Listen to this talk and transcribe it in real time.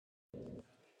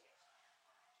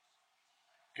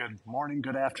Good morning,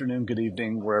 good afternoon, good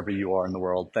evening, wherever you are in the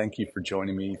world. Thank you for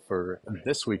joining me for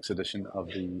this week's edition of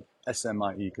the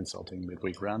SMIE Consulting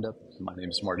Midweek Roundup. My name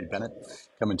is Marty Bennett,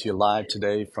 coming to you live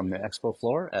today from the expo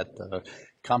floor at the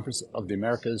Conference of the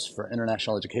Americas for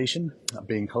International Education,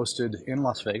 being hosted in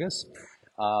Las Vegas.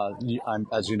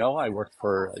 As you know, I work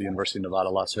for the University of Nevada,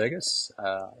 Las Vegas,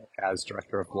 as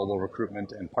Director of Global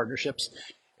Recruitment and Partnerships,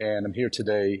 and I'm here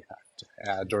today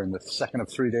during the second of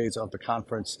 3 days of the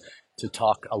conference to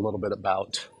talk a little bit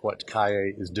about what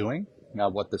CAEI is doing,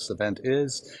 what this event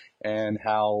is, and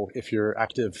how, if your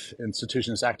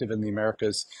institution is active in the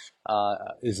Americas,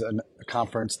 is a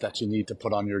conference that you need to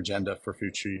put on your agenda for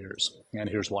future years. And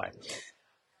here's why.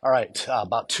 All right,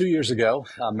 about 2 years ago,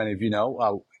 many of you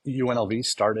know, UNLV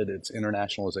started its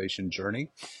internationalization journey.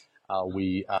 I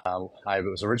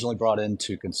was originally brought in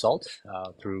to consult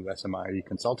through SMIE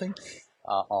Consulting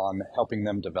on helping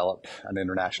them develop an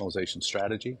internationalization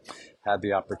strategy. Had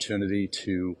the opportunity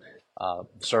to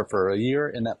serve for a year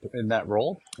in that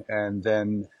role, and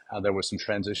then there was some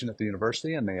transition at the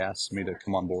university, and they asked me to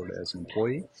come on board as an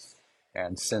employee.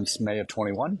 And since May of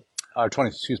 22,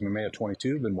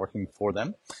 been working for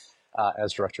them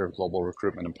as Director of Global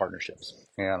Recruitment and Partnerships.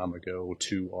 And I'm going to go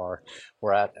to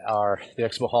we're at the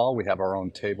expo hall. We have our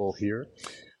own table here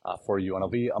for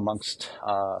UNLV amongst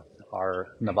our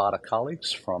Nevada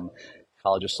colleagues from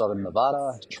College of Southern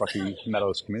Nevada, Truckee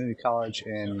Meadows Community College,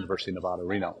 and University of Nevada,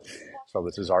 Reno. So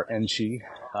this is our NCHI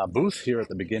booth here at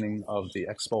the beginning of the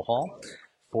expo hall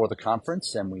for the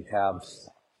conference, and we have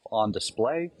on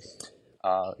display,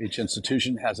 each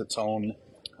institution has its own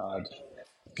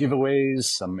giveaways,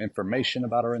 some information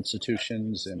about our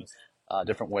institutions, and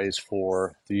different ways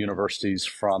for the universities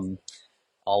from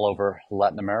all over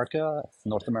Latin America,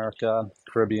 North America,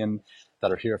 Caribbean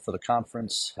that are here for the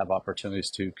conference have opportunities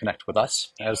to connect with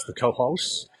us as the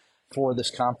co-hosts for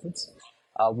this conference.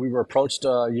 We were approached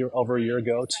over a year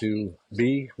ago to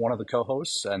be one of the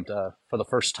co-hosts, and for the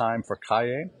first time for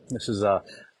CAEI. This is a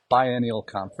biennial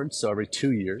conference, so every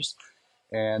 2 years.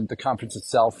 And the conference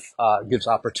itself gives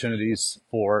opportunities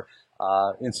for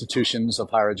institutions of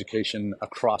higher education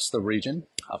across the region,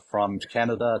 from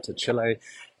Canada to Chile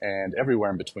and everywhere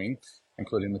in between,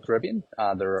 including the Caribbean.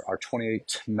 There are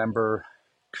 28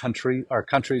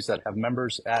 countries that have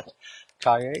members at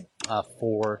CAEI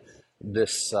for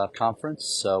this conference.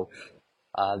 So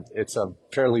it's a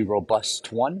fairly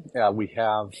robust one.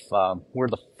 We're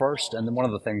the first, and one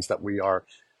of the things that we are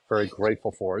very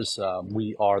grateful for is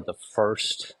we are the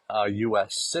first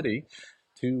U.S. city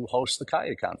to host the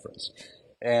CAEI conference.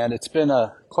 And it's been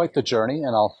quite the journey,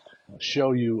 and I'll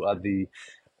show you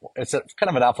it's kind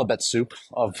of an alphabet soup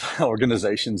of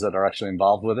organizations that are actually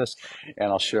involved with this,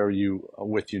 and I'll share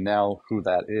with you now who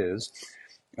that is.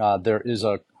 There is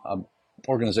a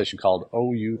organization called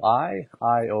OUI,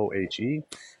 IOHE,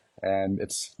 and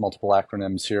it's multiple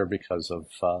acronyms here because of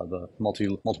the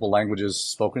multiple languages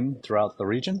spoken throughout the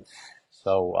region.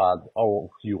 So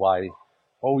OUI,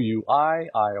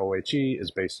 IOHE is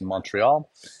based in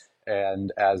Montreal,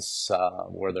 and as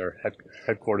where their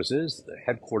headquarters is,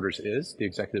 the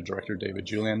executive director, David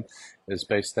Julian, is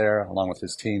based there, along with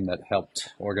his team that helped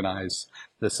organize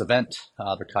this event,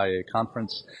 the CAEI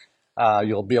conference.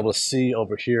 You'll be able to see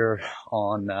over here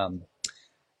on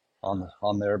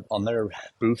their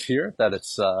booth here that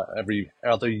it's every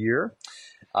other year.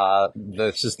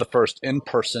 This is the first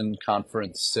in-person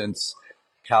conference since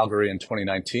Calgary in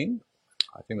 2019.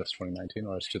 I think that's 2019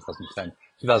 or it's 2010.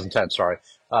 2010, sorry.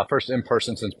 First in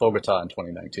person since Bogota in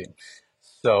 2019.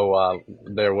 So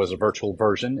there was a virtual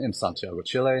version in Santiago,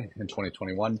 Chile in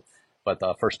 2021, but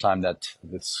the first time that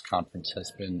this conference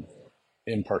has been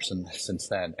in person since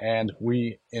then. And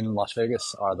we in Las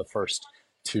Vegas are the first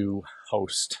to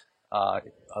host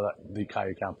the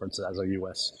CAEI conference as a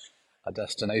U.S.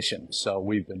 destination. So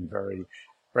we've been very,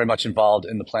 very much involved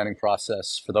in the planning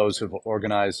process. For those who've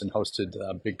organized and hosted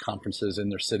big conferences in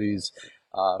their cities,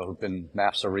 who've been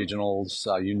NAFSA regionals,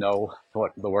 you know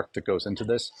what the work that goes into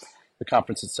this. The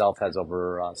conference itself has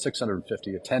over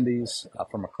 650 attendees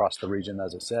from across the region,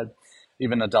 as I said.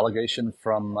 Even a delegation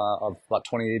of about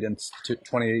 28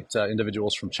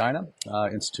 individuals from China,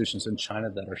 institutions in China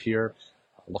that are here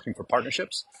looking for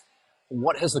partnerships.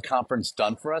 What has the conference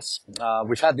done for us?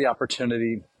 We've had the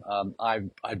opportunity.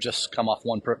 I've just come off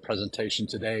one presentation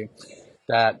today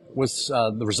that was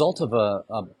the result of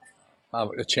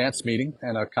a chance meeting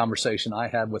and a conversation I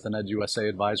had with an EdUSA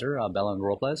advisor, Belen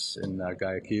Robles, in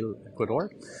Guayaquil,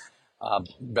 Ecuador.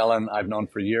 Belen, I've known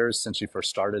for years since she first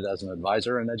started as an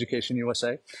advisor in Education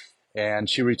USA. And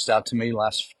she reached out to me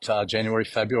last January,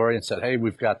 February, and said, hey,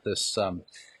 we've got this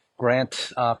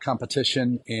grant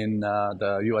competition in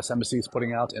the U.S. Embassy is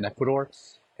putting out in Ecuador,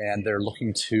 and they're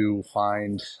looking to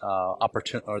find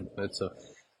it's a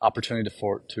opportunity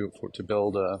to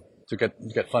build to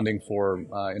get funding for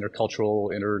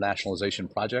intercultural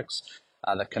internationalization projects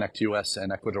that connect U.S.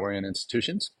 and Ecuadorian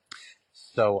institutions.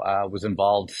 So I was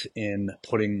involved in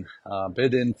putting a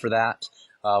bid in for that.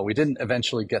 We didn't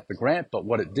eventually get the grant, but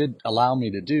what it did allow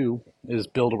me to do is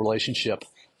build a relationship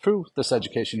through this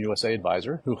Education USA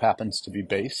advisor, who happens to be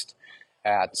based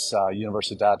at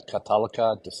Universidad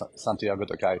Católica de Santiago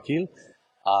de Guayaquil,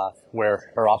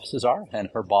 where her offices are, and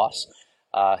her boss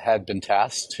had been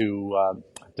tasked to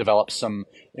develop some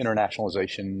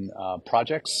internationalization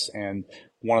projects. And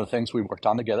one of the things we worked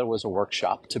on together was a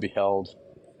workshop to be held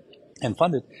and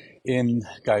funded in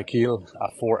Guayaquil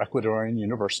for Ecuadorian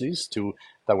universities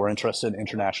that were interested in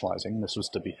internationalizing. This was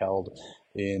to be held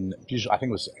in, I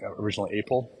think it was originally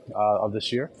April of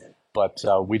this year, but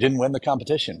we didn't win the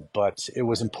competition. But it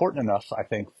was important enough, I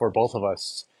think, for both of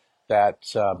us, that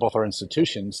both our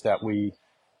institutions, that we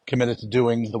committed to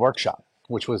doing the workshop,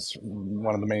 which was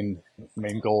one of the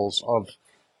main goals of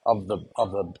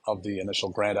the initial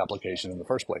grant application in the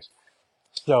first place.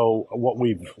 So what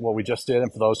we just did,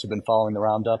 and for those who've been following the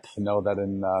Roundup know that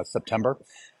in September,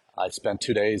 I spent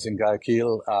 2 days in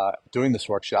Guayaquil doing this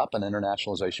workshop, an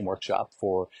internationalization workshop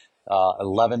for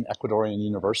 11 Ecuadorian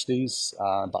universities,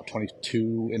 about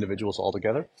 22 individuals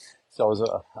altogether. So it was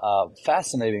a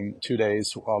fascinating 2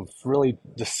 days of really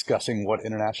discussing what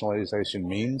internationalization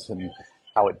means and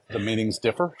how the meanings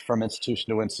differ from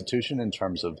institution to institution in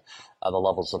terms of the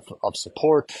levels of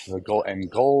support, the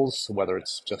goals, whether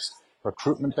it's just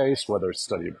recruitment based, whether it's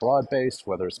study abroad based,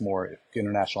 whether it's more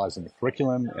internationalizing the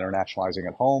curriculum, internationalizing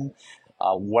at home,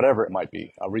 whatever it might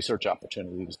be, research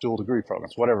opportunities, dual degree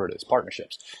programs, whatever it is,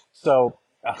 partnerships. So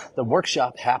the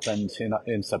workshop happened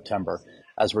in September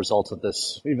as a result of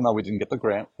this. Even though we didn't get the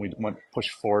grant, we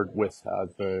pushed forward with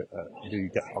the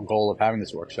goal of having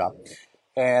this workshop.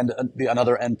 And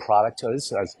another end product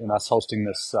is, in us hosting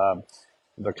this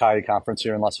the CAEI conference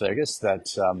here in Las Vegas, that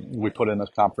we put in a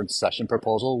conference session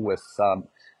proposal with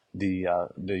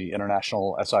the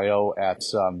international SIO at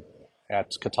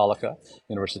Católica,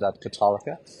 Universidad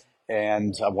Católica,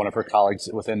 and one of her colleagues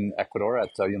within Ecuador at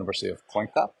the University of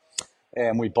Cuenca.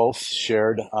 And we both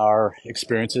shared our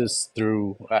experiences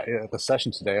through the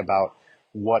session today about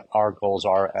what our goals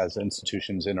are as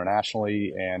institutions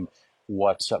internationally, and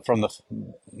what from the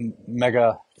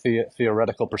mega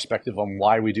theoretical perspective on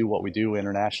why we do what we do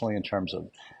internationally in terms of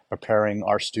preparing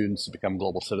our students to become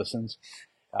global citizens,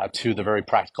 to the very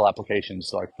practical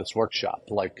applications like this workshop.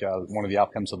 Like one of the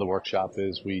outcomes of the workshop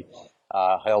is we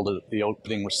held the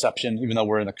opening reception, even though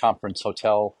we're in the conference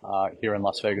hotel here in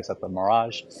Las Vegas at the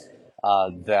Mirage,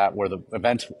 where the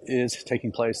event is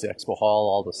taking place, the expo hall,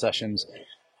 all the sessions.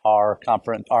 Our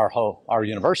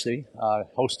university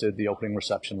hosted the opening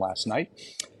reception last night,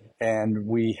 and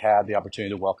we had the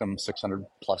opportunity to welcome 600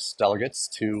 plus delegates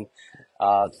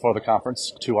for the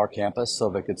conference to our campus, so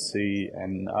they could see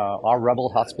our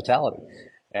rebel hospitality,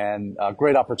 and a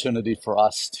great opportunity for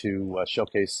us to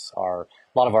showcase a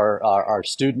lot of our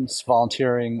students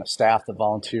volunteering, staff that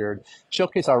volunteered,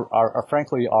 showcase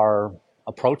frankly our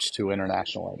approach to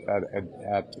international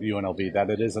at UNLV, that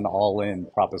it is an all-in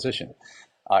proposition.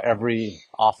 Every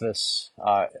office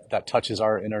that touches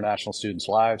our international students'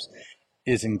 lives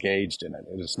is engaged in it.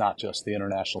 It is not just the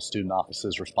international student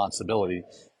office's responsibility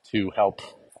to help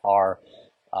our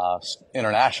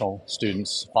international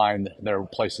students find their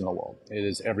place in the world. It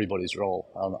is everybody's role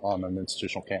on an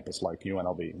institutional campus like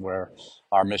UNLV, where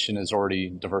our mission is already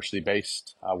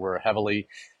diversity-based. We're heavily,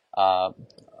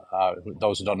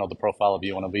 those who don't know the profile of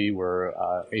UNLV, we're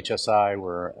HSI,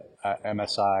 we're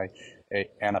MSI,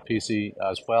 ANAPC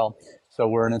as well. So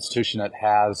we're an institution that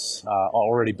has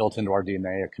already built into our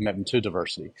DNA a commitment to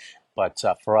diversity. But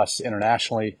for us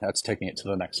internationally, that's taking it to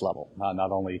the next level.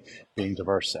 Not only being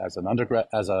diverse as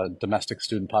a domestic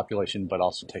student population, but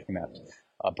also taking that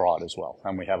abroad as well.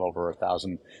 And we have over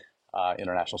 1,000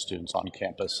 international students on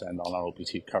campus and on our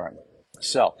OPT currently.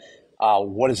 So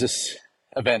what is this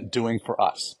event doing for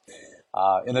us?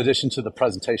 In addition to the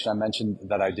presentation I mentioned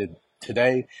that I did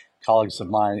today, colleagues of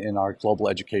mine in our Global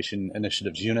Education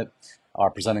Initiatives unit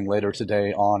are presenting later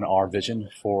today on our vision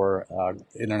for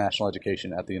international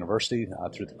education at the university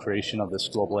through the creation of this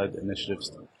Global Ed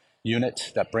Initiatives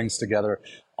unit that brings together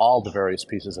all the various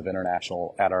pieces of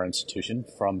international at our institution,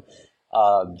 from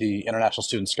the International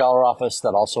Student Scholar Office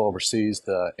that also oversees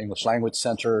the English Language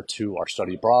Center, to our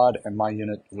Study Abroad, and my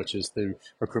unit, which is the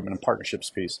Recruitment and Partnerships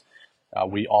piece.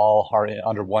 We all are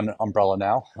under one umbrella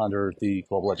now, under the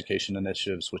Global Education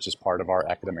Initiatives, which is part of our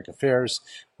academic affairs.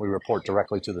 We report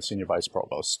directly to the Senior Vice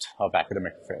Provost of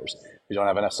Academic Affairs. We don't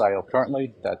have an SIO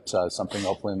currently. That's something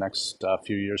hopefully in the next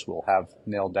few years we'll have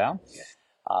nailed down.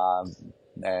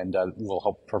 And will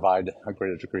help provide a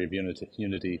greater degree of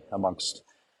unity amongst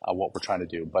what we're trying to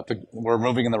do. But we're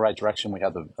moving in the right direction. We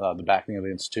have the backing of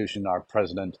the institution. Our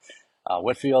president,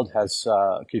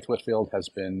 Keith Whitfield, has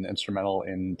been instrumental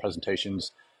in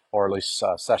presentations, or at least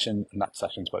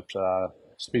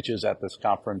speeches at this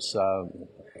conference,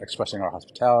 expressing our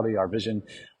hospitality, our vision.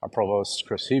 Our provost,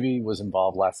 Chris Heavey, was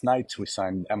involved last night. We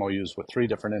signed MOUs with 3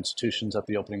 different institutions at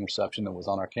the opening reception that was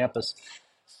on our campus.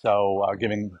 So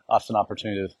giving us an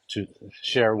opportunity to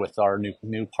share with our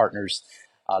new partners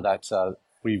that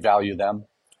we value them,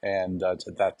 and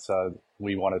that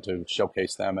we wanted to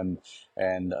showcase them and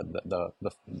the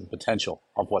potential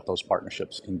of what those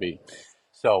partnerships can be.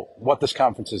 So what this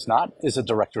conference is not is a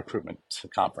direct recruitment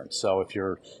conference. So if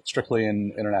you're strictly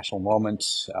in international enrollment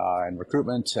and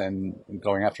recruitment and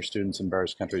going after students in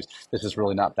various countries, this is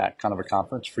really not that kind of a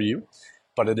conference for you.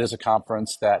 But it is a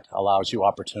conference that allows you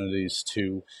opportunities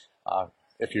to,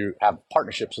 if you have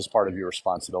partnerships as part of your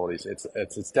responsibilities,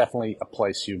 it's definitely a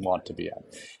place you want to be at.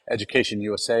 Education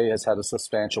USA has had a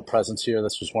substantial presence here.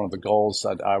 This was one of the goals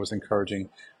that I was encouraging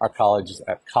our colleagues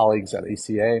at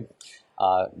ECA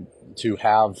to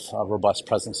have a robust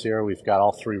presence here. We've got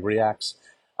all 3 REACs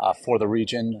for the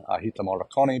region. Hita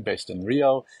Morricone, based in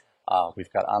Rio.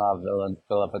 We've got Ana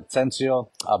Villavicencio,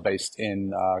 based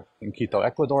in Quito,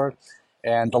 Ecuador.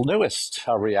 And the newest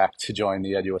REACT to join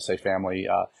the EdUSA family,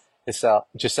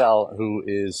 Giselle, who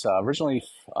is originally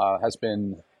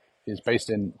been based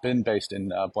in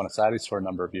Buenos Aires for a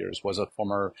number of years, was a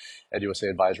former EdUSA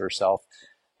advisor herself,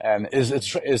 and is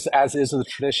as is the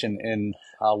tradition in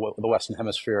the Western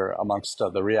Hemisphere amongst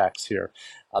the REACTs here.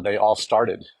 They all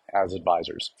started as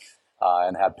advisors.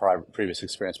 And had previous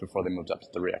experience before they moved up to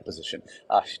the REACT position.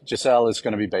 Giselle is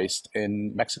going to be based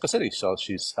in Mexico City, so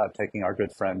she's taking our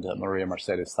good friend Maria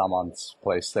Mercedes Salmon's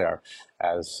place there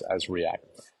as REACT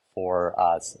for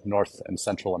North and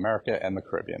Central America and the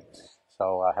Caribbean.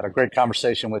 So I had a great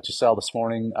conversation with Giselle this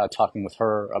morning, talking with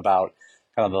her about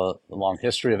kind of the long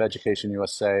history of Education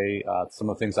USA, some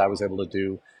of the things I was able to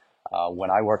do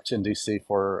when I worked in DC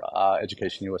for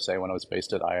Education USA when I was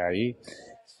based at IIE.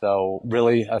 So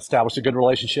really established a good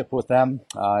relationship with them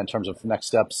in terms of next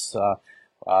steps,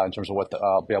 in terms of what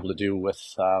I'll be able to do with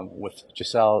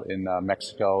Giselle in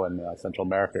Mexico and Central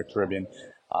America, Caribbean.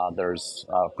 There's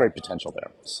great potential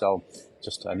there. So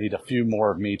just I need a few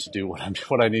more of me to do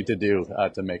what I need to do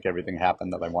to make everything happen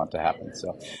that I want to happen.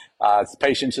 So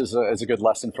patience is a good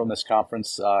lesson from this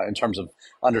conference in terms of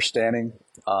understanding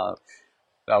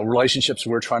relationships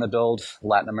we're trying to build.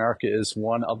 Latin America is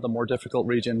one of the more difficult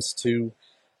regions to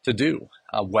do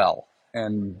well,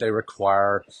 and they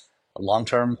require a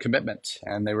long-term commitment,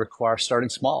 and they require starting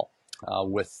small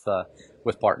with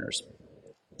partners.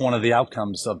 One of the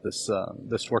outcomes of this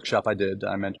workshop I've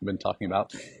been talking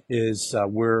about is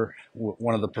we're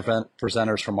one of the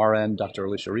presenters from our end, Dr.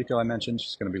 Alicia Rico, I mentioned.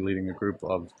 She's going to be leading a group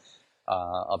of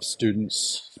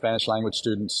students, Spanish language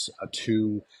students,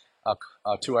 to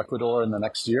Ecuador in the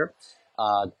next year,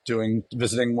 working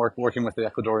with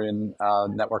the Ecuadorian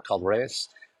network called REIS,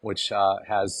 which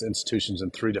has institutions in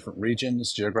 3 different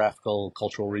regions, geographical,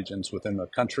 cultural regions within the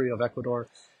country of Ecuador,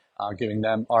 giving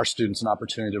our students an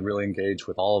opportunity to really engage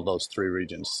with all of those 3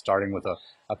 regions, starting with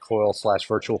a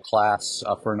COIL/virtual class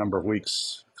for a number of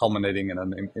weeks, culminating in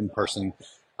an in-person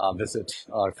visit,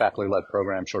 faculty-led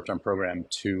program, short-term program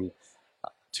to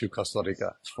Costa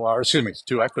Rica,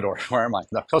 to Ecuador. Where am I?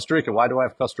 Now, Costa Rica. Why do I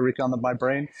have Costa Rica on my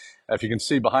brain? If you can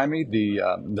see behind me,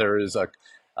 there is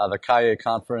the CAEI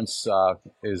conference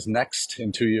is next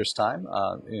in 2 years' time,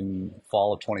 in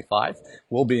fall of 25.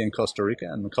 We'll be in Costa Rica,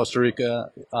 and the Costa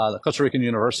Rican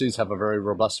universities have a very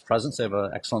robust presence. They have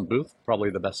an excellent booth, probably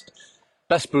the best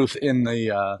booth in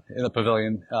the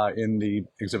pavilion in the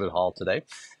exhibit hall today.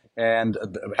 And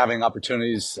having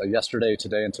opportunities yesterday,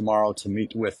 today, and tomorrow to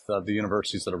meet with the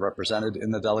universities that are represented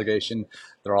in the delegation.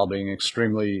 They're all being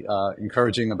extremely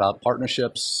encouraging about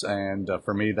partnerships, and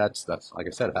for me, that's like I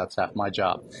said, that's half my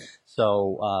job.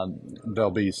 So there'll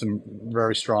be some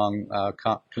very strong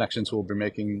connections we'll be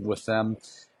making with them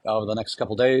over the next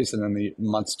couple of days, and in the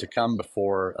months to come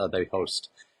before they host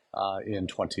in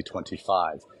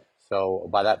 2025. So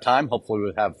by that time, hopefully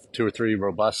we'll have 2 or 3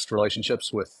 robust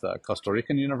relationships with Costa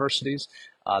Rican universities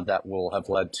that will have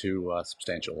led to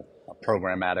substantial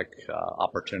programmatic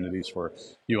opportunities for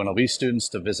UNLV students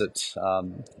to visit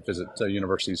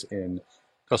universities in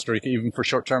Costa Rica, even for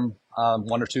short-term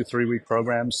 1 or 2, 3 week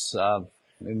programs,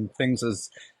 in things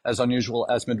as unusual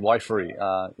as midwifery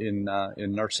in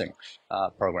nursing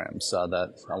programs.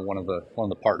 That one of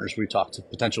the partners we talked to,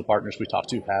 potential partners we talked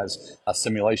to, has a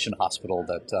simulation hospital,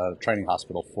 that training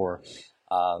hospital for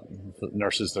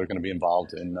nurses that are going to be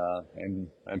involved in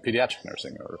pediatric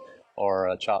nursing or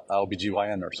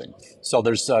LBGYN nursing. So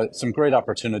there's some great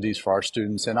opportunities for our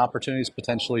students, and opportunities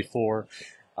potentially for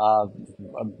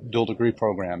dual degree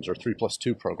programs or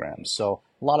 3+2 programs. So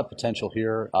a lot of potential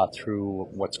here through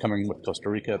what's coming with Costa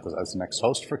Rica as the next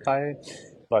host for CAEI.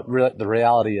 But the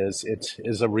reality is, it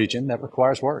is a region that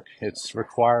requires work. It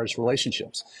requires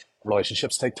relationships.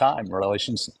 Relationships take time.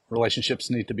 Relationships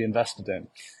need to be invested in.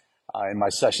 In my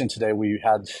session today,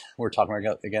 we're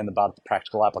talking again about the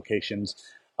practical applications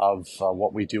of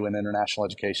what we do in international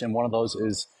education. One of those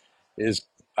is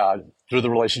through the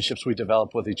relationships we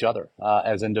develop with each other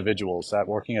as individuals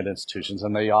working at institutions,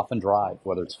 and they often drive,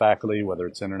 whether it's faculty, whether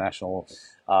it's international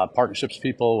partnerships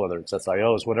people, whether it's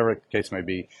SIOs, whatever the case may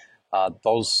be.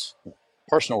 Those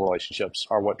personal relationships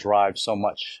are what drive so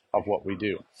much of what we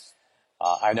do.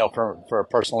 I know for a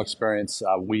personal experience,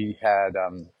 we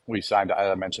signed,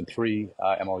 as I mentioned, 3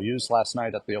 MOUs last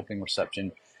night at the opening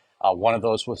reception. One of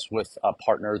those was with a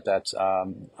partner that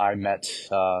I met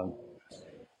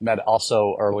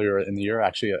also earlier in the year,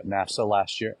 actually at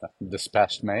NAFSA this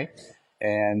past May.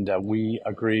 And we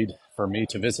agreed for me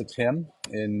to visit him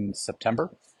in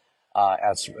September,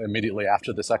 as immediately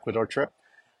after this Ecuador trip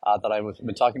that I've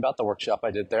been talking about, the workshop I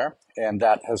did there. And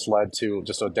that has led to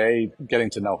just a day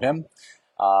getting to know him.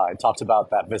 I talked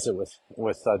about that visit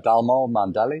with Dalmo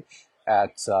Mandali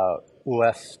at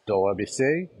UF do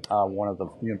ABC, one of the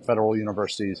federal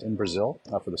universities in Brazil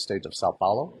for the state of Sao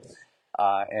Paulo.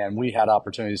 And we had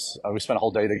opportunities. We spent a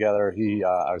whole day together.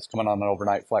 I was coming on an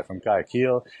overnight flight from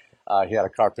Guayaquil. He had a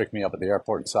car pick me up at the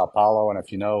airport in Sao Paulo. And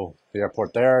if you know the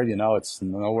airport there, you know it's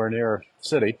nowhere near the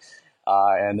city.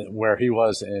 And where he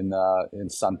was in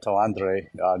Santo Andre,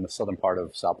 in the southern part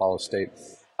of Sao Paulo state,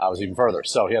 was even further.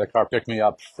 So he had a car pick me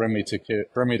up, bring me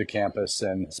to campus,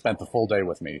 and spent the full day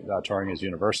with me, touring his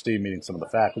university, meeting some of the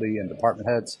faculty and department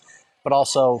heads, but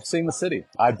also seeing the city.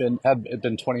 It had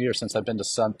been 20 years since I've been to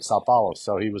Sao Paulo,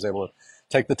 so he was able to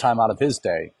take the time out of his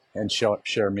day and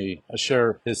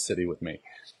share his city with me.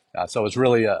 So it was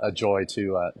really a joy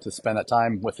to spend that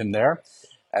time with him there.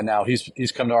 And now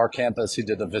he's come to our campus. He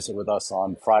did a visit with us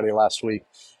on Friday last week,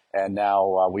 and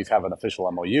now we have an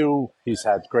official MOU. He's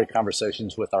had great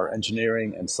conversations with our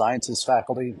engineering and sciences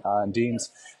faculty and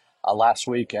deans last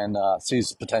week, and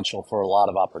sees potential for a lot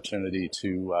of opportunity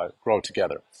to grow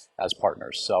together as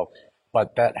partners.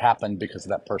 But that happened because of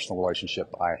that personal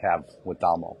relationship I have with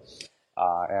Dalmo.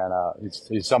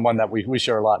 He's someone that we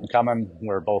share a lot in common.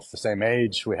 We're both the same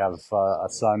age. We have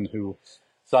sons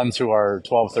who are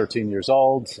 12, 13 years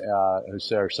old, who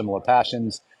share similar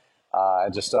passions,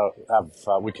 and just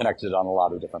we connected on a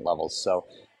lot of different levels. So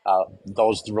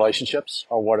those relationships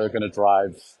are what are going to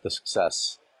drive the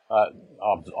success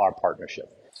of our partnership.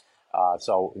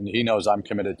 So he knows I'm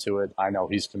committed to it. I know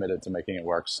he's committed to making it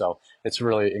work. So it's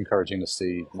really encouraging to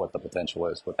see what the potential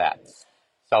is with that.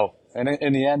 So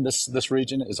in the end, this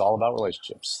region is all about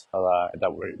relationships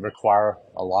that require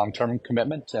a long-term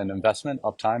commitment and investment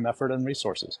of time, effort, and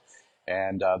resources.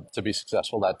 And to be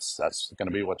successful, that's going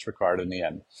to be what's required in the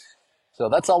end. So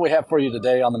that's all we have for you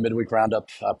today on the Midweek Roundup.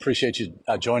 I appreciate you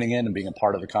joining in and being a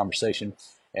part of the conversation.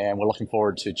 And we're looking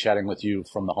forward to chatting with you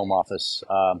from the home office.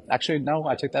 Actually, no,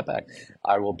 I take that back.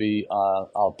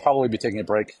 I'll probably be taking a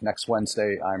break next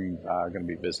Wednesday. I'm going to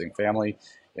be visiting family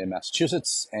in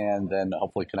Massachusetts, and then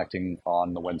hopefully connecting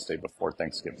on the Wednesday before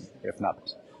Thanksgiving, if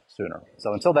not sooner.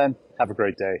 So until then, have a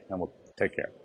great day, and we'll take care.